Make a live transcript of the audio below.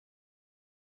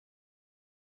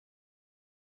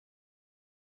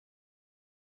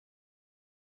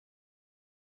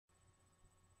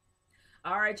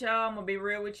All right, y'all, I'm gonna be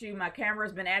real with you. My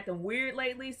camera's been acting weird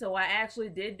lately, so I actually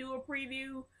did do a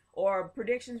preview or a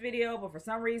predictions video, but for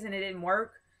some reason it didn't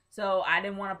work. So I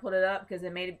didn't want to put it up because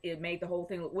it made the whole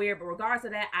thing look weird. But regardless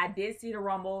of that, I did see the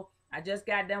Rumble. I just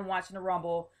got done watching the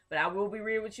Rumble, but I will be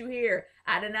real with you here.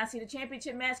 I did not see the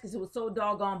championship match because it was so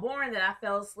doggone boring that I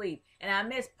fell asleep, and I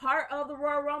missed part of the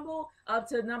Royal Rumble up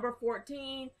to number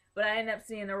 14, but I ended up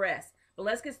seeing the rest. But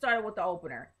let's get started with the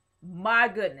opener. My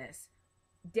goodness,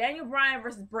 Daniel Bryan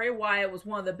versus Bray Wyatt was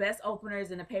one of the best openers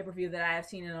in a pay per view that I have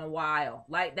seen in a while.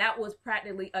 Like, that was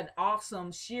practically an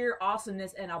awesome, sheer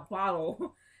awesomeness in a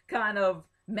bottle kind of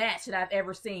match that I've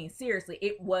ever seen. Seriously,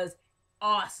 it was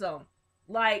awesome.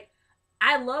 Like,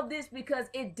 I love this because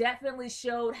it definitely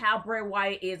showed how Bray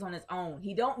Wyatt is on his own.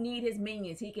 He don't need his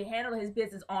minions. He can handle his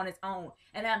business on his own.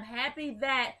 And I'm happy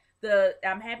that the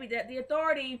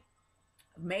Authority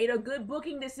made a good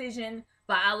booking decision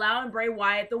by allowing Bray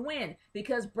Wyatt the win,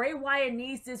 because Bray Wyatt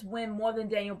needs this win more than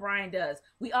Daniel Bryan does.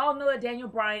 We all know that Daniel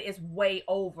Bryan is way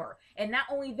over. And not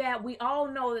only that, we all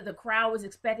know that the crowd was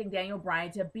expecting Daniel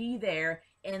Bryan to be there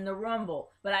in the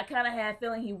Rumble. But I kind of had a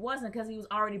feeling he wasn't because he was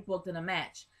already booked in a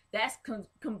match. That's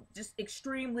just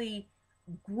extremely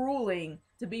grueling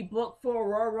to be booked for a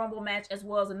Royal Rumble match as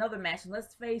well as another match. And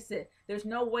let's face it, there's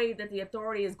no way that the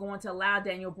Authority is going to allow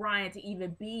Daniel Bryan to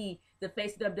even be the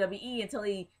face of WWE until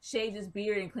he shaves his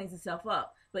beard and cleans himself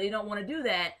up. But they don't want to do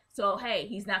that, so hey,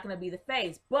 he's not going to be the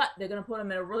face. But they're going to put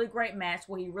him in a really great match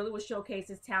where he really will showcase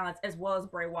his talents as well as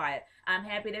Bray Wyatt. I'm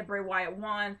happy that Bray Wyatt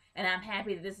won, and I'm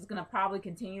happy that this is going to probably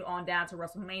continue on down to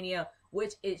WrestleMania,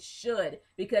 which it should,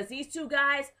 because these two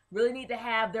guys really need to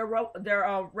have their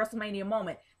WrestleMania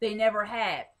moment. They never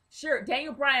had. Sure,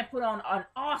 Daniel Bryan put on an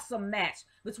awesome match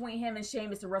between him and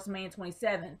Sheamus at WrestleMania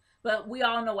 27, but we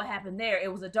all know what happened there.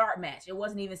 It was a dark match. It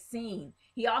wasn't even seen.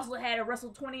 He also had a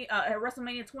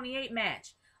WrestleMania 28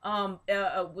 match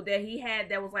that he had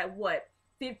that was like, what,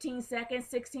 15 seconds,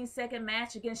 16-second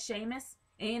match against Sheamus,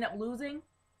 and he ended up losing.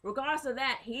 Regardless of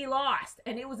that, he lost,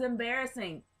 and it was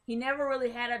embarrassing. He never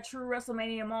really had a true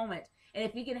WrestleMania moment. And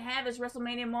if he can have his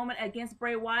WrestleMania moment against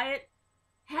Bray Wyatt,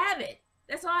 have it.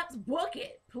 That's all. Book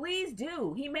it. Please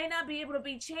do. He may not be able to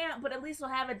be champ, but at least he'll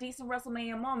have a decent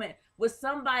WrestleMania moment with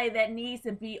somebody that needs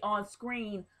to be on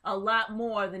screen a lot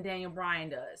more than Daniel Bryan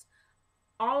does.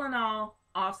 All in all,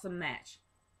 awesome match.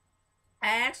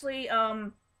 I actually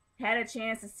had a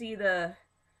chance to see the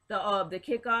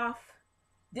kickoff.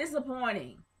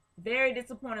 Disappointing. Very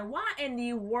disappointing. Why in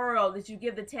the world did you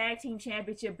give the tag team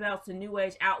championship belts to New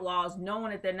Age Outlaws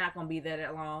knowing that they're not going to be there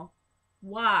that long?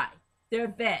 Why? They're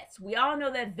vets. We all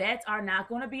know that vets are not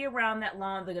going to be around that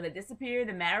long. They're going to disappear in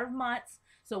a matter of months.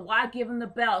 So why give them the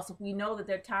belts if we know that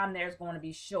their time there is going to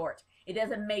be short? It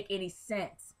doesn't make any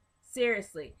sense.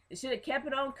 Seriously. They should have kept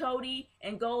it on Cody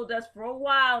and Goldust for a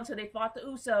while until they fought the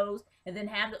Usos, and then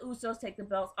have the Usos take the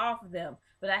belts off of them.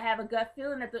 But I have a gut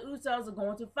feeling that the Usos are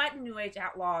going to fight the New Age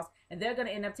Outlaws, and they're going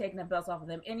to end up taking the belts off of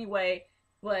them anyway.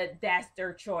 But that's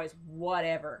their choice.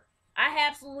 Whatever. I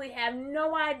absolutely have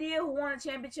no idea who won a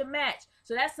championship match.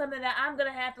 So that's something that I'm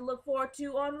going to have to look forward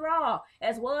to on Raw,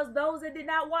 as well as those that did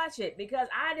not watch it, because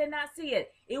I did not see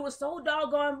it. It was so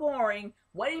doggone boring,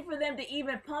 waiting for them to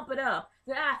even pump it up,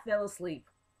 that I fell asleep.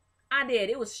 I did.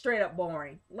 It was straight up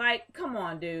boring. Like, come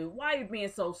on, dude. Why are you being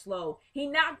so slow? He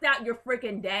knocked out your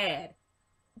freaking dad.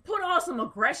 Put on some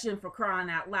aggression, for crying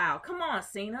out loud. Come on,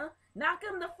 Cena. Knock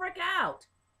him the frick out.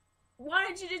 Why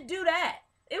didn't you just do that?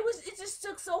 It just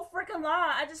took so freaking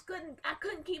long. I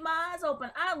couldn't keep my eyes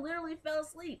open. I literally fell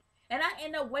asleep. And I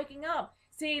ended up waking up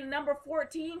seeing number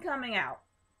 14 coming out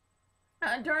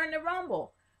during the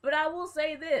Rumble. But I will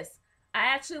say this. I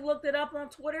actually looked it up on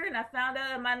Twitter, and I found out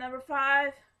that my number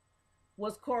 5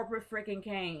 was Corporate freaking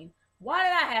Kane. Why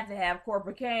did I have to have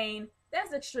Corporate Kane?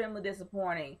 That's extremely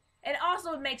disappointing. And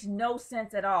also, it makes no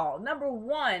sense at all. Number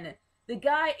 1, the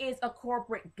guy is a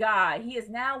corporate guy. He is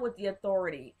now with the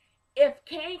Authority. If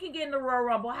Kane can get in the Royal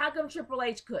Rumble, how come Triple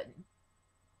H couldn't?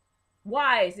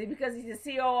 Why? Is it because he's a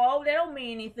COO? That don't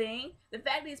mean anything. The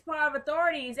fact that he's part of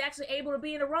Authority, he's actually able to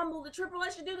be in the Rumble, the Triple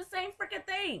H should do the same freaking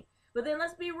thing. But then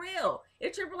let's be real.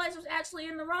 If Triple H was actually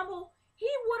in the Rumble, he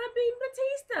would have beaten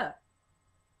Batista.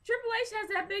 Triple H has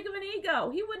that big of an ego.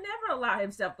 He would never allow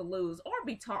himself to lose or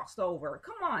be tossed over.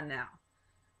 Come on now.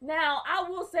 Now, I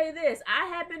will say this. I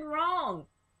have been wrong.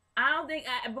 I don't think,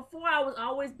 before I was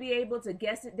always be able to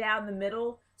guess it down the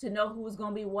middle to know who was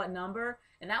going to be what number.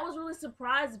 And I was really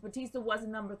surprised that Batista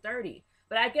wasn't number 30.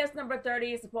 But I guess number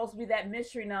 30 is supposed to be that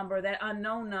mystery number, that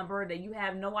unknown number that you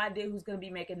have no idea who's going to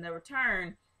be making the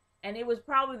return. And it was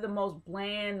probably the most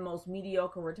bland, most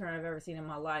mediocre return I've ever seen in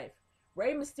my life.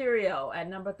 Rey Mysterio at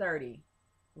number 30.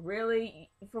 Really,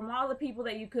 from all the people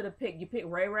that you could have picked, you picked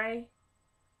Ray Ray.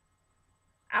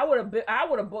 I would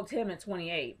have booked him at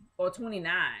 28 or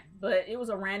 29, but it was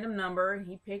a random number.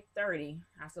 He picked 30,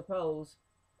 I suppose.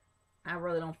 I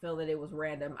really don't feel that it was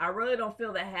random. I really don't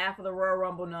feel that half of the Royal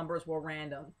Rumble numbers were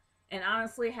random. And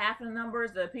honestly, half of the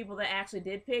numbers, the people that actually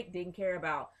did pick, didn't care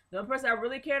about. The only person I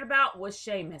really cared about was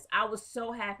Sheamus. I was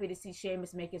so happy to see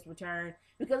Sheamus make his return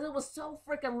because it was so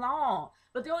freaking long.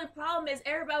 But the only problem is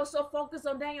everybody was so focused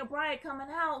on Daniel Bryan coming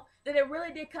out that it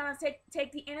really did kind of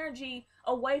take the energy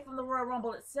away from the Royal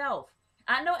Rumble itself.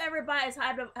 I know everybody's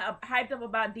hyped up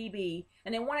about DB,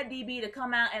 and they wanted DB to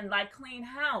come out and like clean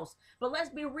house. But let's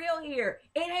be real here.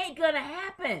 It ain't gonna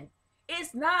happen.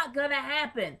 It's not gonna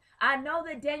happen. I know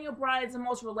that Daniel Bryan is the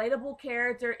most relatable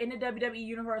character in the WWE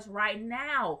universe right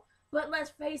now. But let's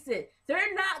face it,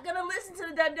 they're not gonna listen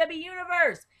to the WWE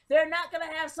universe. They're not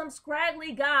gonna have some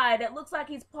scraggly guy that looks like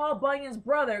he's Paul Bunyan's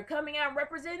brother coming out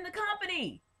representing the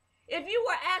company. If you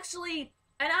were actually,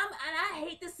 and I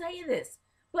hate to say this,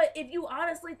 but if you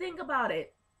honestly think about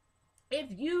it, if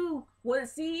you were the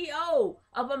CEO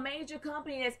of a major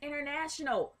company that's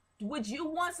international, would you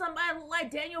want somebody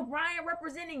like Daniel Bryan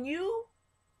representing you?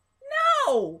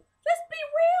 No. Let's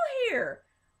be real here.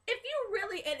 If you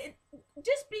really,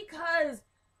 just because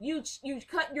you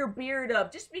cut your beard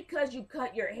up, just because you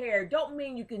cut your hair, don't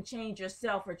mean you can change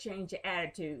yourself or change your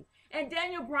attitude. And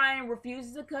Daniel Bryan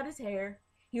refuses to cut his hair.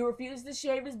 He refuses to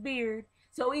shave his beard.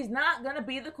 So he's not going to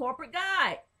be the corporate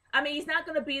guy. I mean, he's not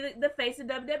going to be the face of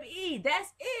WWE.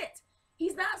 That's it.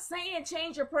 He's not saying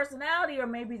change your personality, or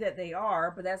maybe that they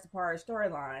are, but that's a part of the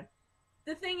storyline.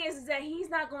 The thing is that he's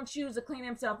not going to choose to clean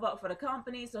himself up for the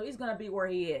company, so he's going to be where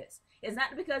he is. It's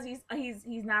not because he's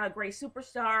not a great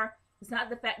superstar. It's not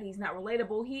the fact that he's not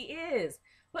relatable. He is.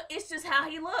 But it's just how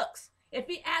he looks. If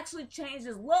he actually changed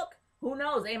his look, who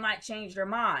knows? They might change their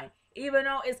mind. Even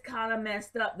though it's kind of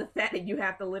messed up, the fact that you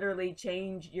have to literally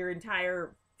change your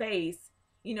entire face,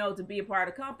 you know, to be a part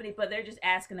of the company, but they're just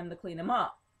asking them to clean them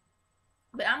up.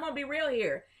 But I'm going to be real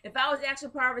here. If I was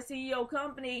actually part of a CEO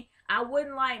company, I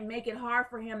wouldn't like make it hard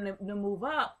for him to move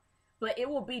up, but it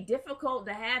will be difficult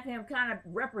to have him kind of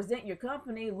represent your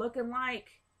company looking like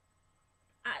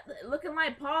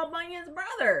Paul Bunyan's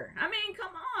brother. I mean,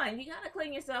 come on. You got to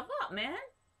clean yourself up, man.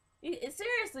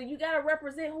 Seriously, you got to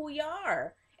represent who you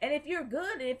are. And if you're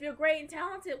good and if you're great and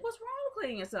talented, what's wrong with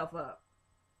cleaning yourself up?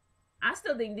 I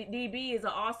still think DB is an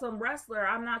awesome wrestler.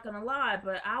 I'm not going to lie,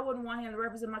 but I wouldn't want him to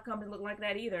represent my company look like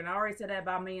that either. And I already said that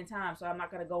about a million times, so I'm not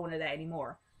going to go into that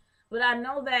anymore. But I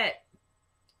know that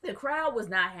the crowd was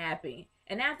not happy.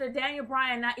 And after Daniel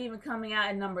Bryan not even coming out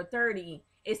at number 30,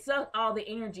 it sucked all the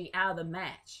energy out of the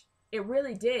match. It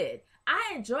really did.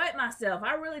 I enjoyed myself.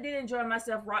 I really did enjoy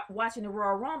myself watching the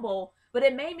Royal Rumble, but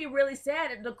it made me really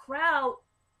sad that the crowd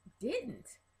didn't.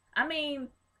 I mean,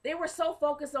 they were so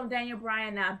focused on Daniel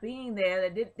Bryan not being there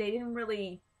that they didn't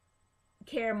really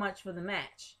care much for the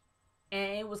match.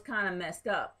 And it was kind of messed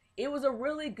up. It was a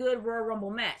really good Royal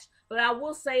Rumble match. But I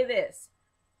will say this.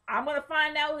 I'm going to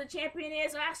find out who the champion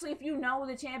is. Actually, if you know who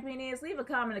the champion is, leave a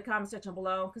comment in the comment section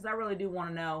below, because I really do want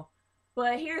to know.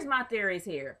 But here's my theories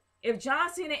here. If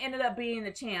John Cena ended up being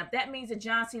the champ, that means that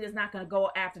John Cena is not going to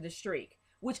go after the streak,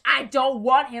 which I don't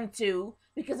want him to,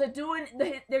 because they're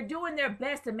doing their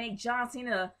best to make John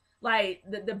Cena like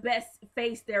the best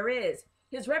face there is.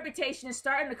 His reputation is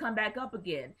starting to come back up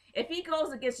again. If he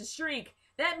goes against a streak,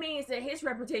 that means that his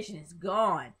reputation is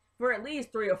gone for at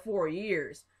least 3 or 4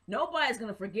 years. Nobody's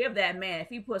gonna forgive that man if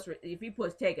he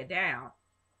puts Taker down.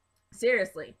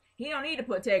 Seriously, he don't need to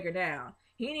put Taker down.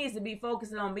 He needs to be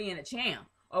focusing on being a champ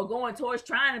or going towards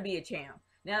trying to be a champ.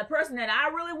 Now, the person that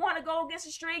I really want to go against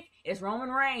a streak is Roman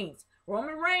Reigns.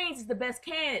 Roman Reigns is the best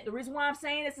candidate. The reason why I'm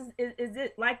saying this is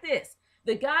it like this.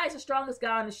 The guy is the strongest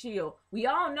guy on the Shield. We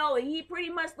all know that he pretty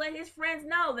much let his friends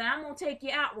know that I'm gonna take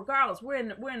you out regardless. We're in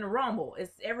the Rumble.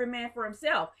 It's every man for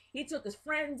himself. He took his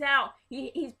friends out.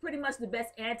 He's pretty much the best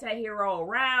anti-hero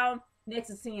around. Next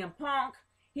to CM Punk,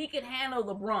 he can handle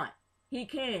the brunt. He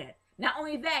can. Not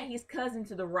only that, he's cousin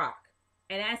to The Rock,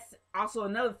 and that's also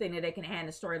another thing that they can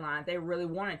handle the storyline if they really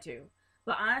wanted to.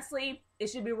 But honestly, it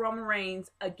should be Roman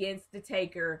Reigns against the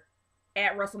Taker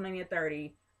at WrestleMania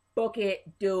 30. Book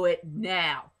it, do it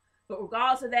now. But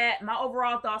regardless of that, my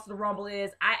overall thoughts of the Rumble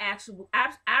is I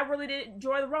really did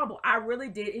enjoy the Rumble. I really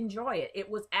did enjoy it. It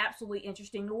was absolutely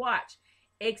interesting to watch,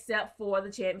 except for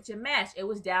the championship match. It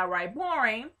was downright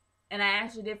boring, and I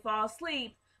actually did fall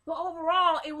asleep. But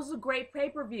overall, it was a great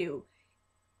pay-per-view.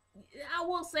 I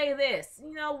will say this,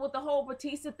 you know, with the whole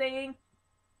Batista thing,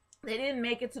 they didn't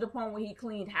make it to the point where he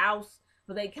cleaned house,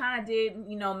 but they kind of did,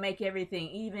 you know, make everything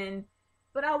even.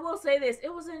 But I will say this,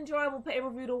 it was an enjoyable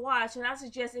pay-per-view to watch, and I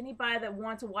suggest anybody that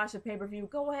wants to watch a pay-per-view,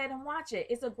 go ahead and watch it.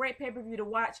 It's a great pay-per-view to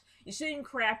watch. You shouldn't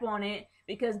crap on it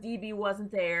because DB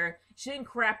wasn't there. You shouldn't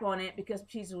crap on it because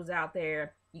Batista was out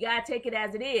there. You gotta take it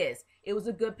as it is. It was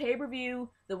a good pay-per-view.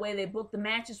 The way they booked the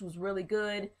matches was really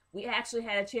good. We actually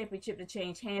had a championship to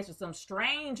change hands for some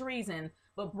strange reason,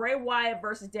 but Bray Wyatt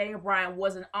versus Daniel Bryan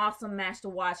was an awesome match to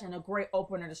watch and a great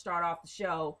opener to start off the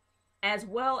show, as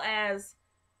well as,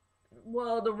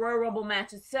 well, the Royal Rumble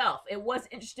match itself. It was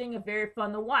interesting and very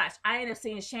fun to watch. I ended up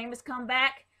seeing Sheamus come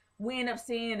back. We ended up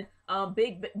seeing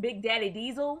Big Daddy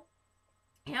Diesel,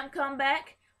 him come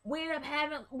back. We ended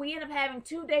up having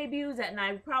 2 debuts that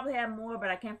night. We probably had more, but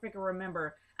I can't freaking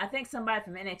remember. I think somebody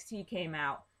from NXT came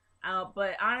out.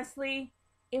 But honestly,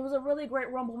 it was a really great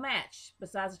Rumble match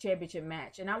besides the championship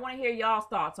match. And I want to hear y'all's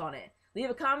thoughts on it. Leave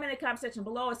a comment in the comment section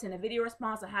below and send a video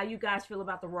response on how you guys feel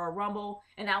about the Royal Rumble.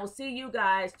 And I will see you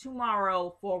guys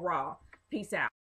tomorrow for Raw. Peace out.